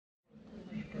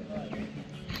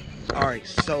Alright,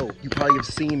 so you probably have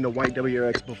seen the white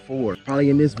WRX before, probably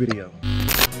in this video.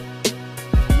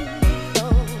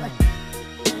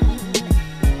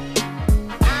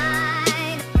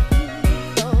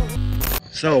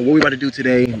 So what we about to do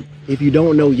today, if you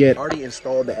don't know yet, I already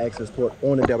installed the Accessport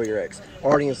on the WRX.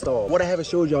 Already installed. What I haven't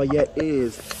showed y'all yet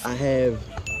is I have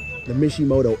the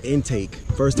MAPerformance Intake.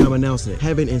 First time announcing it.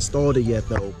 Haven't installed it yet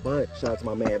though, but shout out to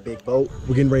my man Big Boat.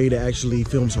 We're getting ready to actually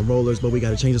film some rollers, but we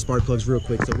gotta change the spark plugs real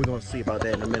quick, so we're gonna see about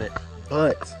that in a minute.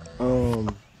 But,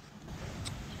 damn,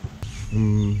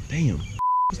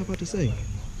 what's I about to say?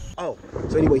 Oh,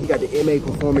 so anyway, he got the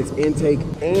MAPerformance Intake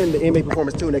and the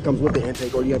MAPerformance 2 that comes with the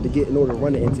intake, or you have to get in order to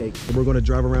run the intake. And we're gonna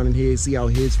drive around in here, see how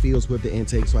his feels with the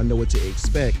intake, so I know what to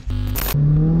expect.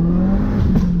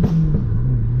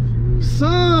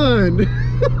 Son!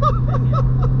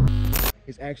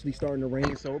 It's actually starting to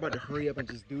rain, so we're about to hurry up and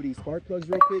just do these spark plugs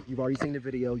real quick. You've already seen the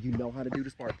video, you know how to do the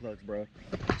spark plugs, bro.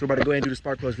 So we're about to go ahead and do the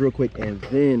spark plugs real quick, and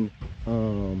then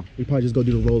we probably just go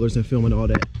do the rollers and film and all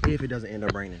that if it doesn't end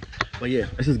up raining. But yeah,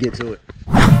 let's just get to it.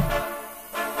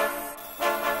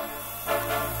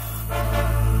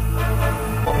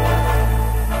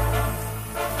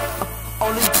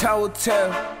 Only time will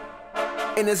tell.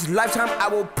 In this lifetime, I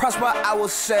will prosper, I will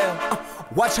sell.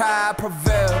 Watch how I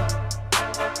prevail.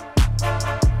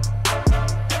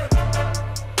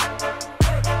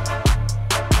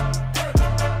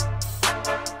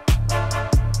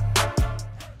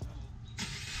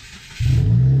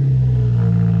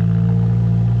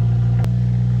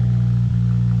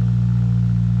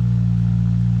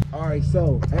 Alright,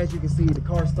 so as you can see, the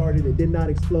car started, it did not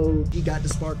explode. He got the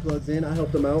spark plugs in, I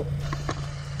helped him out.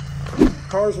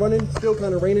 Car's running, still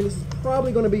kind of raining. This is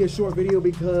probably going to be a short video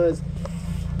because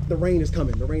the rain is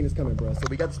coming. The rain is coming, bro. So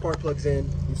we got the spark plugs in.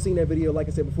 You've seen that video. Like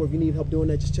I said before, if you need help doing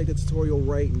that, just check the tutorial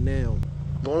right now.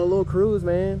 Going on a little cruise,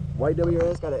 man. White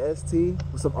WRX got an ST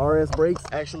with some RS brakes.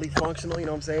 Actually functional, you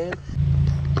know what I'm saying?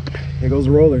 Here goes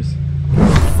the rollers.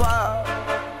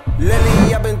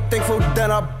 Lately, I've been thankful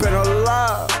that I've been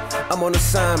alive. I'm on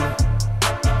assignment.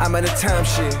 I'm at a time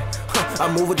shit. I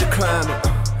move with the climate.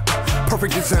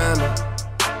 Perfect design.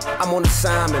 I'm on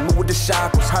assignment, move with the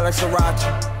chakras, high like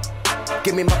sriracha.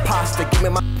 Give me my pasta, give me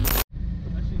my...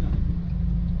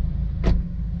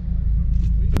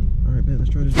 Alright, man,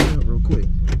 let's try this out real quick.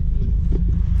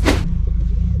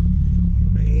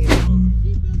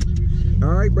 Bam.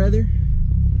 Alright, brother.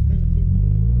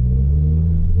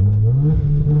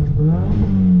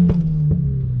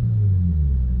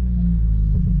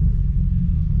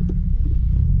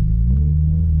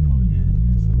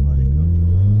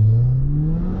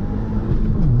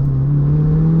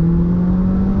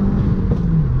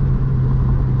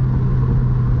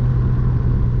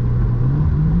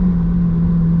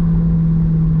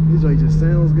 It just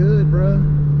sounds good, bruh.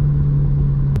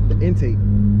 The intake.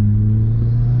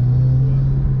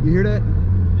 You hear that?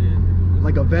 Yeah.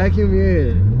 Like a vacuum,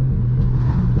 yeah.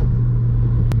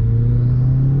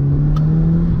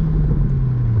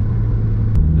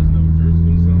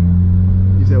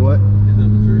 You said what?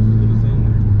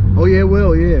 Oh yeah, it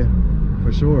will, yeah.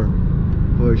 For sure.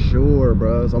 For sure,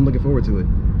 bruh. So I'm looking forward to it.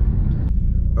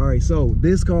 Alright, so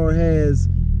this car has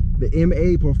the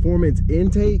MAPerformance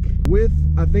Intake with,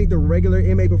 I think, the regular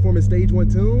MAPerformance Stage 1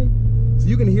 tune. So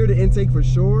you can hear the intake for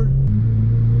sure.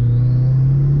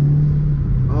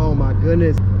 Oh my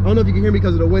goodness. I don't know if you can hear me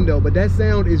because of the window, but that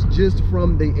sound is just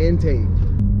from the intake.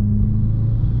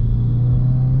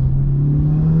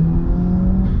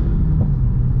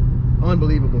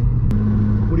 Unbelievable.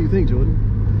 What do you think, Jordan?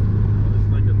 It's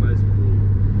like a nice cool.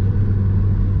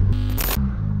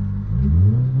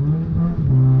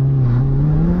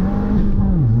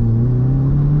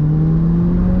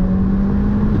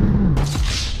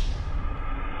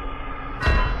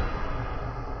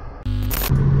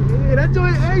 That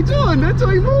joint, hey John, that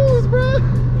joint moves, bro.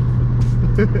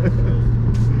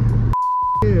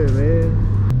 Yeah, man.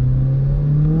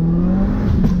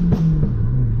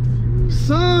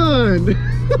 Son.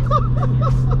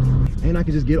 And I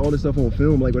can just get all this stuff on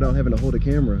film, like without having to hold a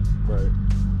camera. Right.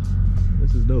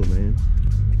 This is dope, man.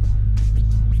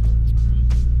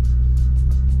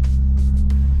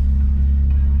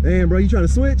 Damn, bro, you trying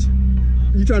to switch?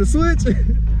 You trying to switch?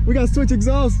 We got to switch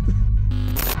exhaust.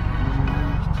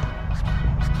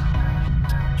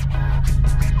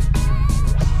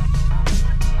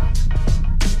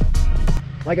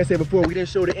 Like I said before, we didn't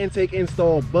show the intake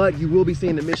install, but you will be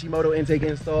seeing the MAPerformance Intake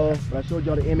install. But I showed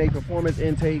y'all the MAPerformance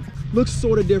Intake. Looks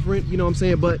sort of different, you know what I'm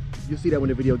saying? But you'll see that when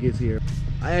the video gets here.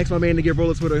 I asked my man to get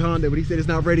rollers for the Honda, but he said it's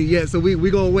not ready yet. So we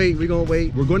gonna wait, we gonna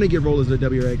wait. We're gonna get rollers to the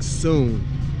WRX soon.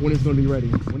 when it's gonna be ready.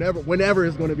 Whenever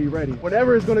it's gonna be ready.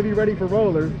 Whenever it's gonna be ready for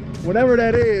rollers, whenever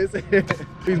that is.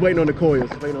 He's waiting on the coils,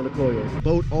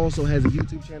 Boat also has a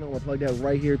YouTube channel. I'll plug that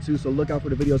right here too, so look out for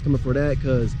the videos coming for that,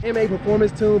 because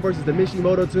MAPerformance tune versus the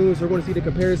Mishimoto tune, so we're gonna see the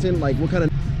comparison, like what kind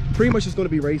of, pretty much just gonna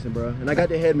be racing, bro. And I got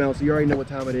the head mount, so you already know what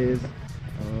time it is.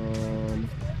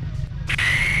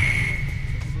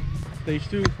 Stage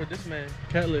 2 for this man,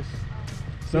 catless.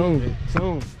 Soon.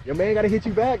 Your man gotta hit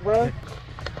you back, bro.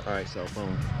 All right, so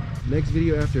boom. Next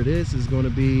video after this is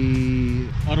gonna be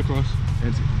Autocross.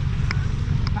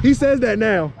 He says that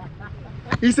now.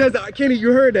 He says that. Kenny,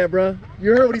 you heard that, bro.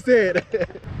 You heard what he said.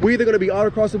 We're either gonna be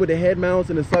autocrossing with the head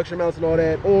mounts and the suction mounts and all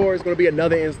that, or it's gonna be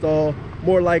another install,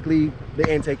 more likely the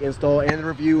intake install and the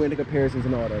review and the comparisons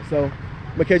and all that. So I'm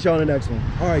gonna catch y'all on the next one.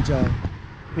 All right, y'all.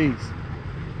 Peace.